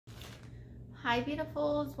Hi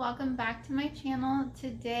beautifuls, welcome back to my channel.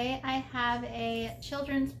 Today I have a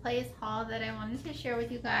Children's Place haul that I wanted to share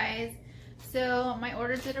with you guys. So my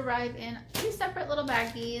order did arrive in two separate little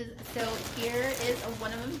baggies. So here is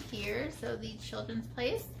one of them here, so the Children's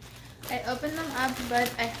Place. I opened them up,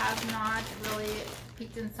 but I have not really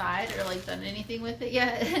peeked inside or like done anything with it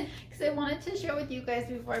yet because I wanted to share with you guys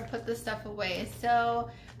before I put this stuff away. So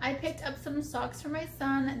I picked up some socks for my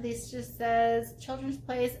son. This just says Children's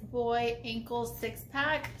Place Boy Ankle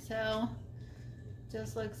 6-pack. So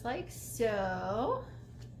just looks like so.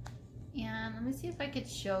 And let me see if I could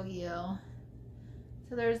show you.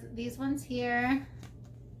 So there's these ones here.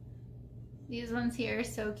 These ones here,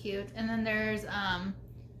 so cute. And then there's a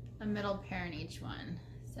middle pair in each one.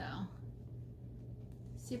 So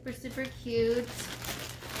super, super cute.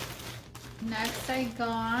 Next I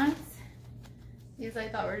got these. I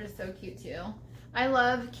thought were just so cute too. I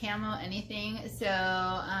love camo anything, so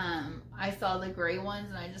I saw the gray ones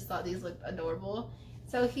and I just thought these looked adorable.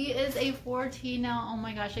 So he is a 14 now. Oh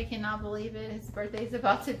my gosh, I cannot believe it. His birthday is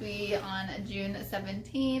about to be on June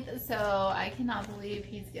 17th, so I cannot believe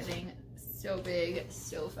he's getting so big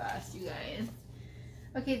so fast, you guys.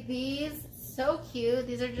 Okay, these, so cute.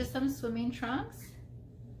 These are just some swimming trunks.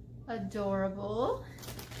 Adorable.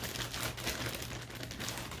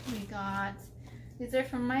 We got, these are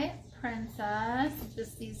from my princess.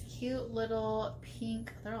 Just these cute little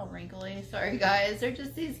pink, they're all wrinkly, sorry guys. They're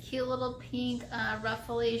just these cute little pink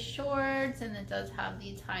ruffly shorts, and it does have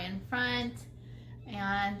the tie in front.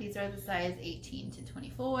 And these are the size 18 to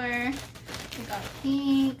 24. We got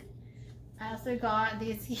pink. I also got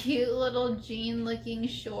these cute little jean looking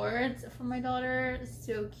shorts for my daughter.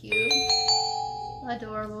 So cute.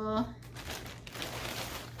 Adorable.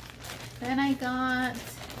 Then I got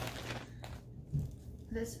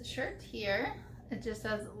this shirt here. It just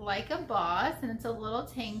says like a boss, and it's a little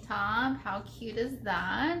tank top. How cute is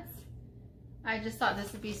that? I just thought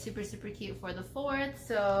this would be super, super cute for the 4th,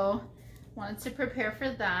 so wanted to prepare for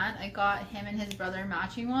that. I got him and his brother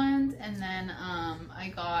matching ones, and then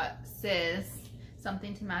I got sis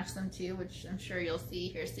something to match them too, which I'm sure you'll see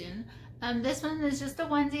here soon. This one is just a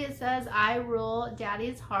onesie. It says I rule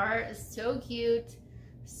daddy's heart. So cute,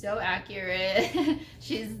 so accurate.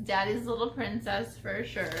 She's daddy's little princess for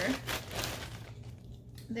sure.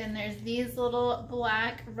 Then there's these little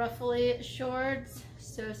black ruffly shorts.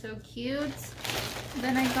 So, so cute.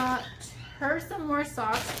 Then I got her some more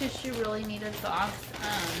socks because she really needed socks.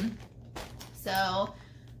 So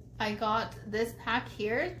I got this pack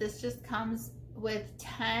here. This just comes with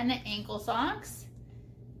 10 ankle socks,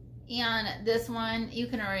 and this one, you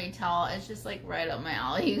can already tell, it's just like right up my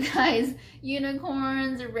alley, you guys.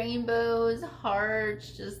 Unicorns, rainbows,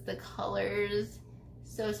 hearts, just the colors,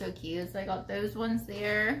 so, so cute. So I got those ones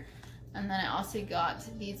there, and then I also got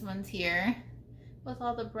these ones here with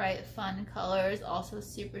all the bright fun colors, also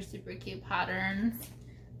super, super cute patterns.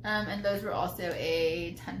 And those were also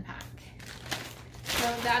a 10-pack.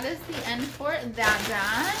 So that is the end for that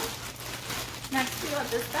bag. Next we got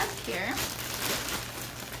this bag here.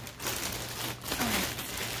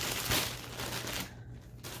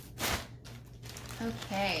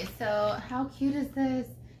 Okay, so how cute is this?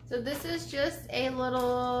 So this is just a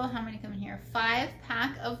little, how many come in here?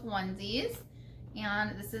 5-pack of onesies.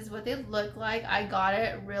 And this is what they look like. I got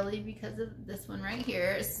it really because of this one right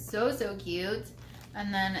here. So, so cute.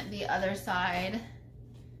 And then the other side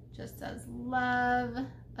just says love,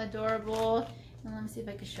 adorable. And let me see if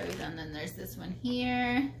I can show you them. Then there's this one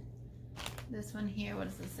here. This one here, what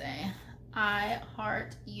does it say? I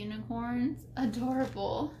heart unicorns,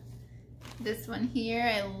 adorable. This one here,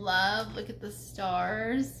 I love, look at the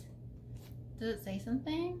stars. Does it say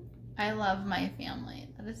something? I love my family.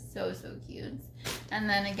 That is so, so cute. And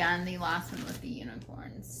then again, the last one with the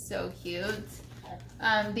unicorns. So cute.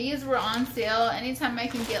 These were on sale. Anytime I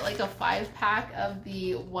can get like a 5-pack of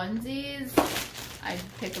the onesies, I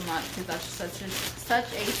pick them up because that's such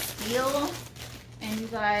a steal. And you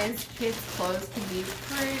guys, kids' clothes can be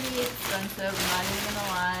pretty expensive, I'm not even gonna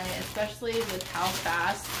lie, especially with how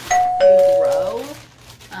fast they grow.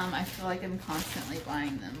 I feel like I'm constantly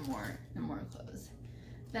buying them more and more clothes.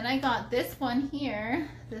 Then I got this one here,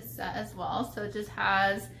 this set as well. So it just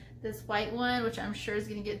has this white one, which I'm sure is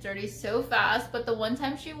gonna get dirty so fast, but the one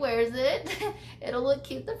time she wears it, it'll look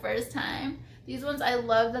cute the first time. These ones, I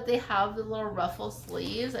love that they have the little ruffle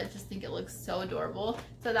sleeves. I just think it looks so adorable.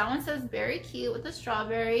 So that one says very cute with the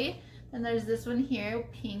strawberry. Then there's this one here,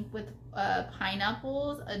 pink with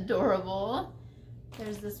pineapples, adorable.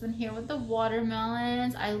 There's this one here with the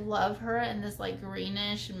watermelons. I love her in this like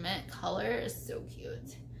greenish mint color. It's so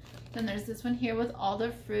cute. Then there's this one here with all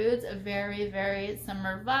the fruits, very, very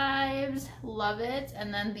summer vibes. Love it.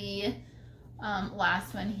 And then the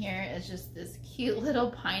last one here is just this cute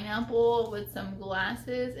little pineapple with some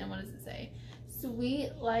glasses. And what does it say?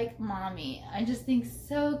 Sweet like mommy. I just think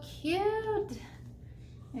so cute.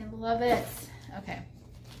 I love it. Okay.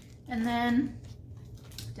 And then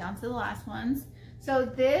down to the last ones. So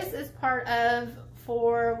this is part of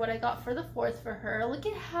for what I got for the 4th for her. Look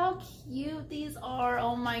at how cute these are.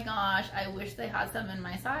 Oh my gosh. I wish they had some in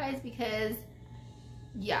my size because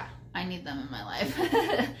yeah, I need them in my life.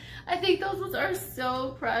 I think those ones are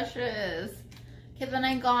so precious. Okay, then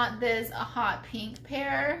I got this a hot pink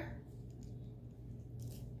pair.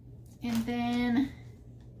 And then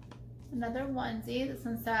another onesie. This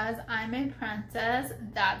one says, I'm a princess.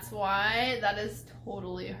 That's why. That is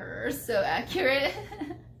totally her. So accurate.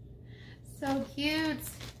 So cute.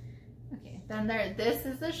 Okay, then there, this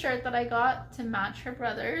is the shirt that I got to match her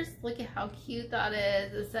brother's. Look at how cute that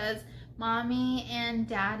is. It says, Mommy and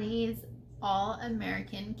Daddy's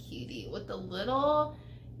All-American Cutie with the little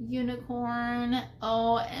unicorn.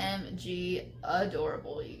 OMG,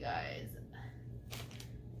 adorable, you guys.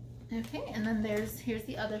 Okay, and then here's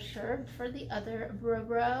the other shirt for the other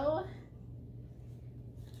bro.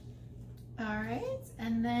 All right,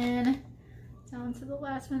 and then down to the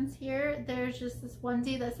last ones here, there's just this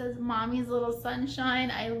onesie that says Mommy's Little Sunshine.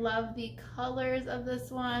 I love the colors of this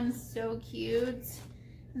one, so cute.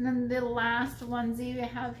 And then the last onesie we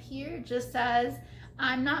have here just says,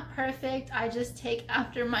 I'm not perfect, I just take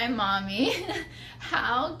after my mommy.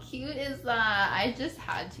 How cute is that? I just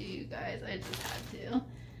had to, you guys, I just had to.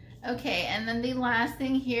 Okay, and then the last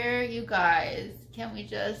thing here, you guys, can we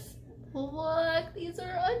just look? These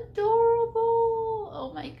are adorable.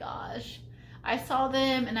 Oh my gosh. I saw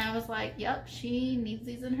them and I was like, yep, she needs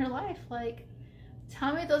these in her life. Like,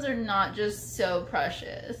 tell me those are not just so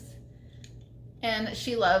precious. And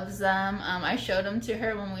she loves them. I showed them to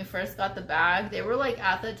her when we first got the bag. They were like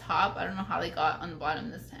at the top. I don't know how they got on the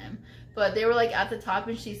bottom this time. But they were like at the top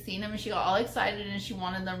and she's seen them and she got all excited and she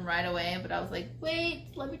wanted them right away. But I was like, wait,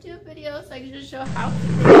 let me do a video so I can just show how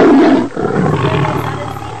cute they are. So that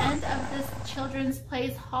is the end of this Children's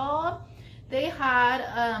Place haul. They had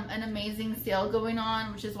an amazing sale going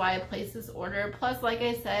on, which is why I placed this order. Plus, like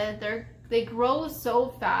I said, they grow so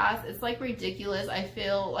fast. It's like ridiculous. I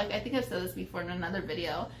feel like, I think I've said this before in another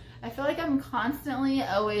video. I feel like I'm constantly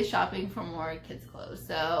always shopping for more kids clothes.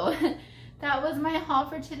 So that was my haul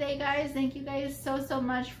for today, guys. Thank you guys so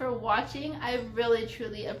much for watching. I really,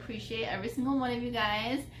 truly appreciate every single one of you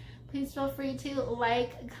guys. Please feel free to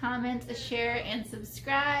like, comment, share, and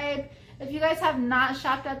subscribe. If you guys have not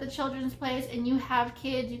shopped at the Children's Place and you have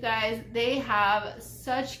kids, you guys, they have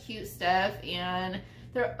such cute stuff and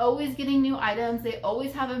they're always getting new items. They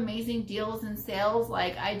always have amazing deals and sales.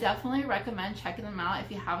 Like, I definitely recommend checking them out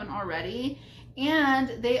if you haven't already.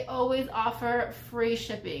 And they always offer free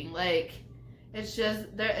shipping. Like, it's just,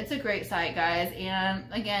 it's a great site, guys. And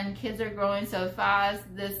again, kids are growing so fast.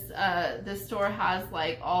 This store has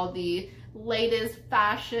like all the latest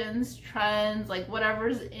fashions, trends, like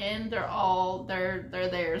whatever's in, they're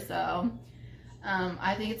there. So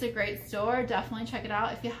I think it's a great store. Definitely check it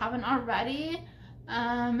out if you haven't already.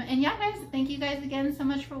 And yeah, guys, thank you guys again so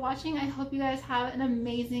much for watching. I hope you guys have an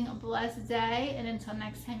amazing, blessed day. And until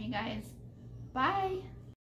next time, you guys, bye.